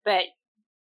 But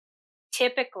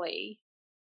typically,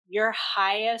 your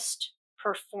highest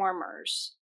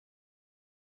performers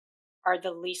are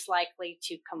the least likely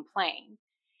to complain.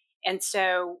 And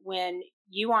so when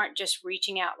you aren't just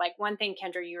reaching out, like one thing,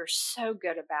 Kendra, you're so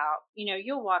good about,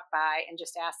 you'll walk by and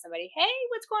just ask somebody, hey,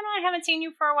 what's going on? I haven't seen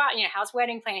you for a while. How's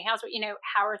wedding planning?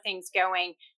 How are things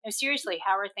going? No, seriously,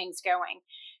 how are things going?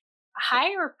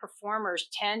 Higher performers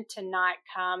tend to not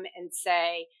come and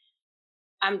say,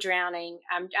 I'm drowning.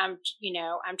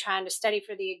 I'm trying to study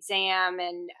for the exam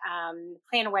and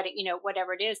plan a wedding,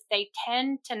 whatever it is. They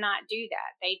tend to not do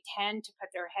that. They tend to put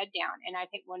their head down. And I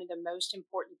think one of the most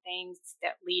important things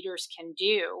that leaders can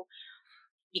do,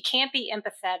 you can't be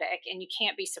empathetic and you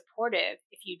can't be supportive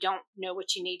if you don't know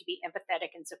what you need to be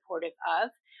empathetic and supportive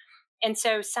of. And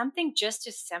so something just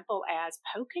as simple as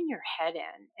poking your head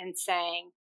in and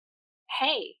saying,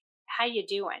 hey, how you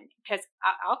doing? Because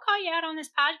I'll call you out on this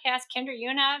podcast. Kendra, you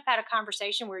and I have had a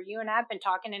conversation where you and I have been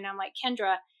talking, and I'm like,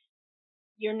 Kendra,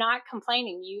 you're not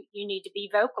complaining. You need to be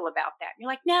vocal about that. And you're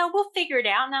like, no, we'll figure it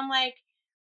out. And I'm like,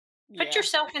 put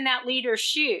yourself in that leader's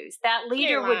shoes. That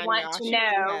leader would want y'all. to She know.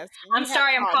 really has. I'm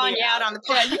sorry, I'm calling you out on the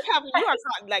podcast. You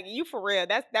are like, you for real.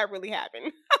 That really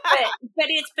happened. but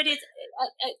it's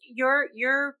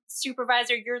your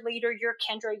supervisor, your leader, your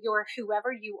Kendra, your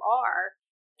whoever you are.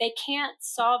 They can't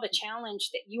solve a challenge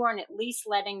that you aren't at least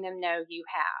letting them know you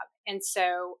have. And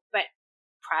so, but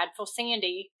prideful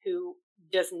Sandy, who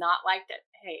does not like that,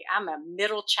 hey, I'm a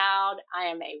middle child, I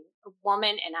am a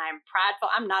woman, and I am prideful.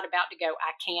 I'm not about to go,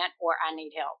 I can't, or I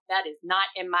need help. That is not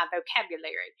in my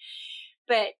vocabulary.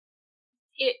 But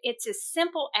it's as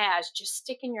simple as just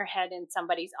sticking your head in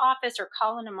somebody's office or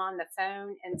calling them on the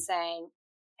phone and saying,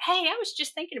 hey, I was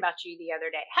just thinking about you the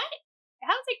other day. Hey,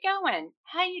 how's it going?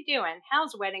 How you doing?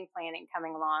 How's wedding planning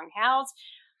coming along? How's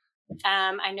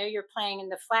I know you're playing in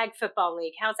the flag football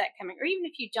league. How's that coming? Or even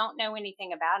if you don't know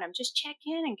anything about them, just check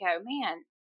in and go, man,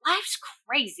 life's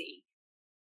crazy.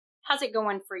 How's it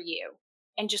going for you?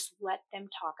 And just let them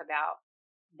talk about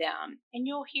them, and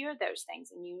you'll hear those things,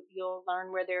 and you'll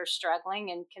learn where they're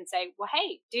struggling, and can say, well,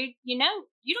 hey, dude, you don't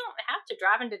have to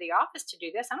drive into the office to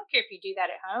do this. I don't care if you do that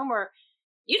at home, or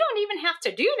you don't even have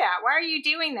to do that. Why are you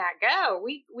doing that? Go.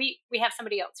 We have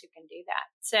somebody else who can do that.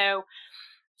 So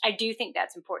I do think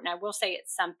that's important. I will say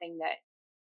it's something that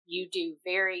you do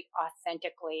very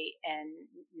authentically and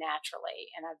naturally,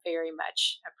 and I very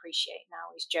much appreciate. And I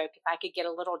always joke, if I could get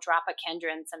a little drop of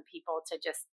Kendra and some people to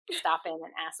just stop in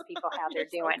and ask people how they're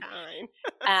doing.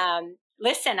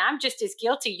 Listen, I'm just as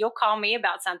guilty. You'll call me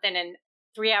about something, and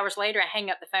 3 hours later I hang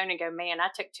up the phone and go, man, I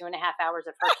took 2.5 hours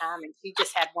of her time and she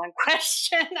just had one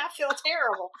question. I feel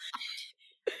terrible.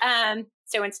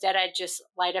 So instead I just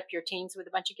light up your teams with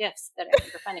a bunch of gifts that I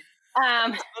think are funny.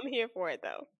 I'm here for it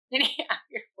though. Yeah, I'm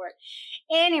here for it.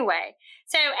 Anyway,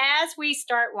 so as we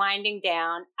start winding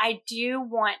down, I do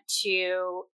want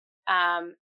to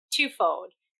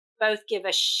twofold, both give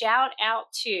a shout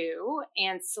out to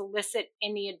and solicit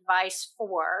any advice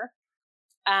for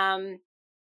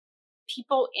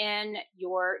people in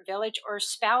your village or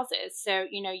spouses. So,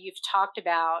 you've talked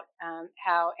about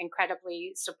how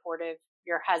incredibly supportive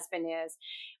your husband is,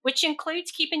 which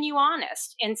includes keeping you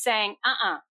honest and saying,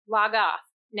 log off.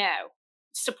 No.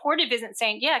 Supportive isn't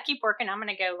saying, yeah, keep working. I'm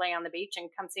going to go lay on the beach and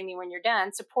come see me when you're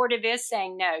done. Supportive is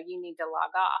saying, no, you need to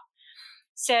log off.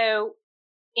 So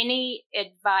any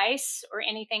advice or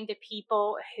anything to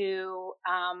people who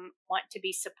want to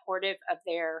be supportive of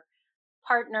their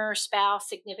partner, spouse,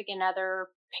 significant other,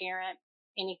 parent,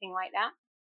 anything like that?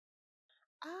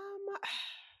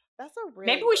 That's a really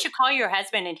maybe we should call your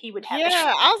husband and he would have.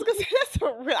 Yeah, I was gonna say that's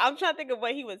a real. I'm trying to think of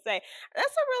what he would say.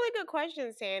 That's a really good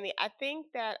question, Sandy. I think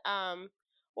that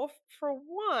well, for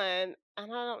one,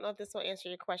 and I don't know if this will answer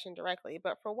your question directly,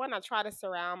 but for one, I try to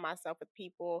surround myself with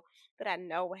people that I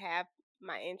know have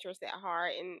my interests at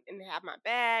heart and have my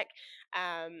back.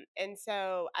 And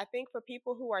so I think for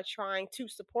people who are trying to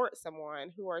support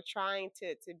someone, who are trying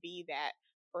to be that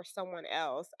for someone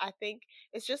else, I think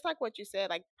it's just like what you said,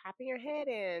 like popping your head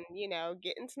in,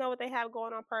 getting to know what they have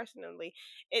going on personally.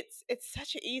 It's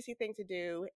such an easy thing to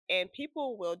do, and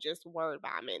people will just word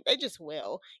vomit. They just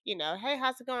will, hey,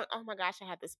 how's it going? Oh my gosh, I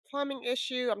have this plumbing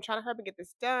issue. I'm trying to hurry and get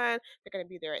this done. They're gonna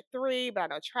be there at 3, but I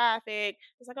know traffic.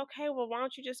 It's like, okay, well, why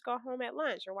don't you just go home at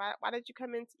lunch, or why did you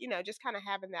come in? Just kind of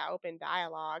having that open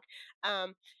dialogue.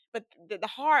 But the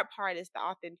hard part is the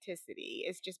authenticity.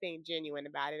 It's just being genuine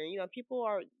about it. And, people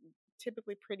are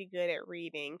typically pretty good at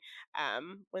reading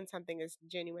when something is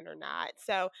genuine or not.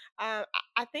 So I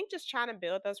think just trying to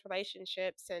build those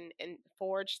relationships and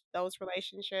forge those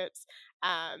relationships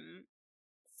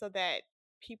so that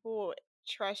people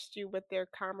trust you with their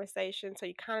conversation, so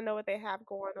you kind of know what they have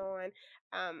going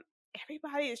on.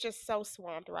 Everybody is just so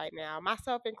swamped right now,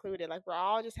 myself included. Like, we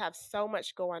all just have so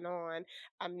much going on.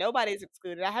 Nobody's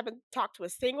excluded. I haven't talked to a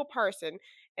single person,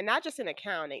 and not just in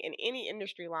accounting, in any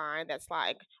industry line, that's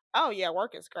like, oh yeah,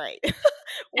 work is great.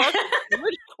 work,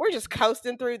 we're just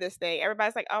coasting through this thing.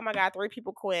 Everybody's like, oh my God, 3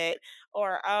 people quit,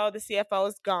 or oh, the CFO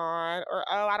is gone, or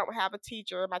oh, I don't have a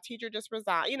teacher. My teacher just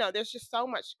resigned. There's just so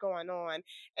much going on.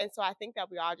 And so I think that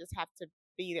we all just have to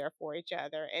be there for each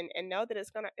other and know that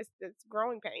it's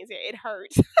growing pains. It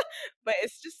hurts, but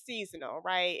it's just seasonal,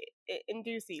 right? In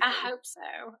due season. I hope so.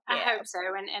 Yeah. I hope so.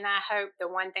 And I hope the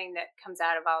one thing that comes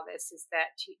out of all this is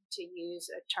that, to use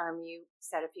a term you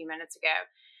said a few minutes ago,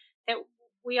 that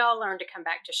we all learn to come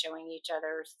back to showing each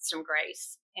other some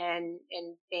grace and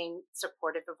being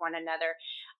supportive of one another.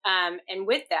 And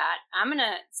with that, I'm going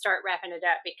to start wrapping it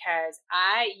up because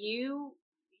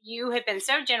you have been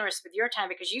so generous with your time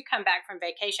because you come back from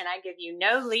vacation. I give you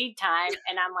no lead time.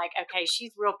 And I'm like, okay,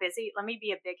 she's real busy. Let me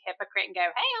be a big hypocrite and go,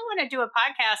 hey, I want to do a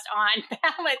podcast on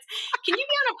balance. Can you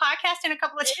be on a podcast in a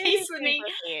couple of days with me?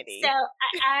 So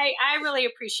I really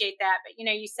appreciate that. But, you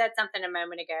said something a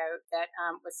moment ago that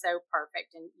was so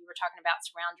perfect. And you were talking about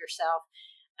surround yourself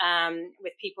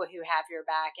with people who have your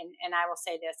back. And I will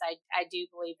say this, I do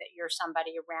believe that you're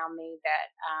somebody around me that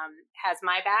has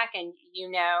my back, and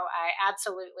I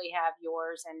absolutely have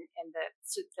yours, and the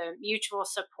mutual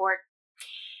support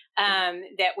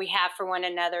that we have for one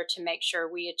another to make sure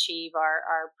we achieve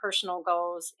our personal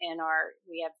goals, and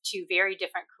we have two very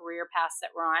different career paths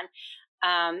that we're on,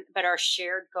 but our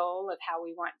shared goal of how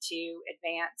we want to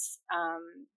advance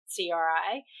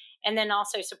CRI, and then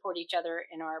also support each other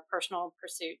in our personal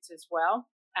pursuits as well.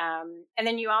 And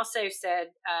then you also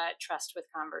said trust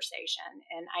with conversation.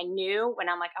 And I knew when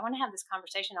I'm like, I want to have this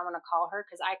conversation, I want to call her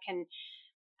because I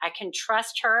can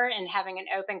trust her in having an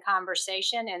open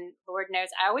conversation. And Lord knows,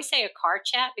 I always say a car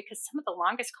chat because some of the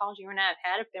longest calls you and I have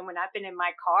had have been when I've been in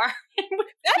my car.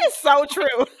 That is so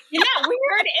true. Isn't that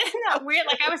weird? Isn't that weird?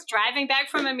 Like I was driving back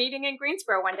from a meeting in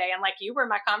Greensboro one day and like you were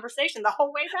my conversation the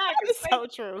whole way back. That is so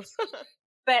true.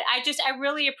 But I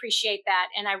really appreciate that.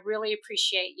 And I really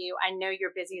appreciate you. I know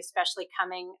you're busy, especially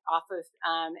coming off of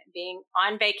being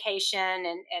on vacation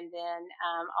and then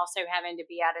also having to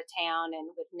be out of town and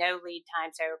with no lead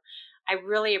time. So I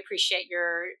really appreciate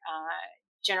your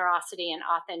generosity and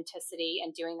authenticity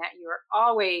and doing that. You are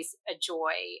always a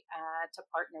joy to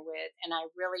partner with. And I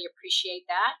really appreciate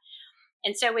that.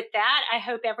 And so with that, I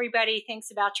hope everybody thinks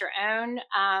about your own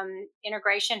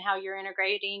integration, how you're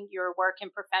integrating your work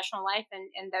and professional life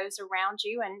and those around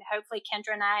you. And hopefully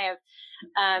Kendra and I have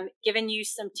given you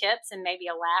some tips and maybe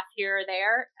a laugh here or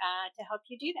there to help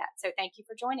you do that. So thank you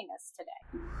for joining us today.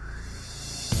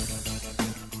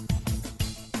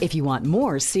 If you want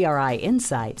more CRI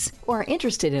insights or are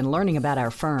interested in learning about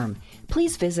our firm,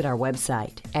 please visit our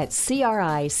website at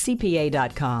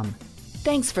cricpa.com.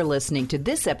 Thanks for listening to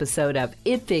this episode of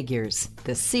It Figures,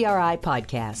 the CRI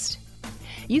podcast.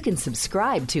 You can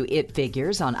subscribe to It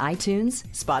Figures on iTunes,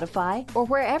 Spotify, or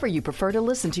wherever you prefer to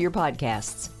listen to your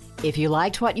podcasts. If you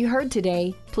liked what you heard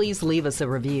today, please leave us a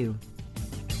review.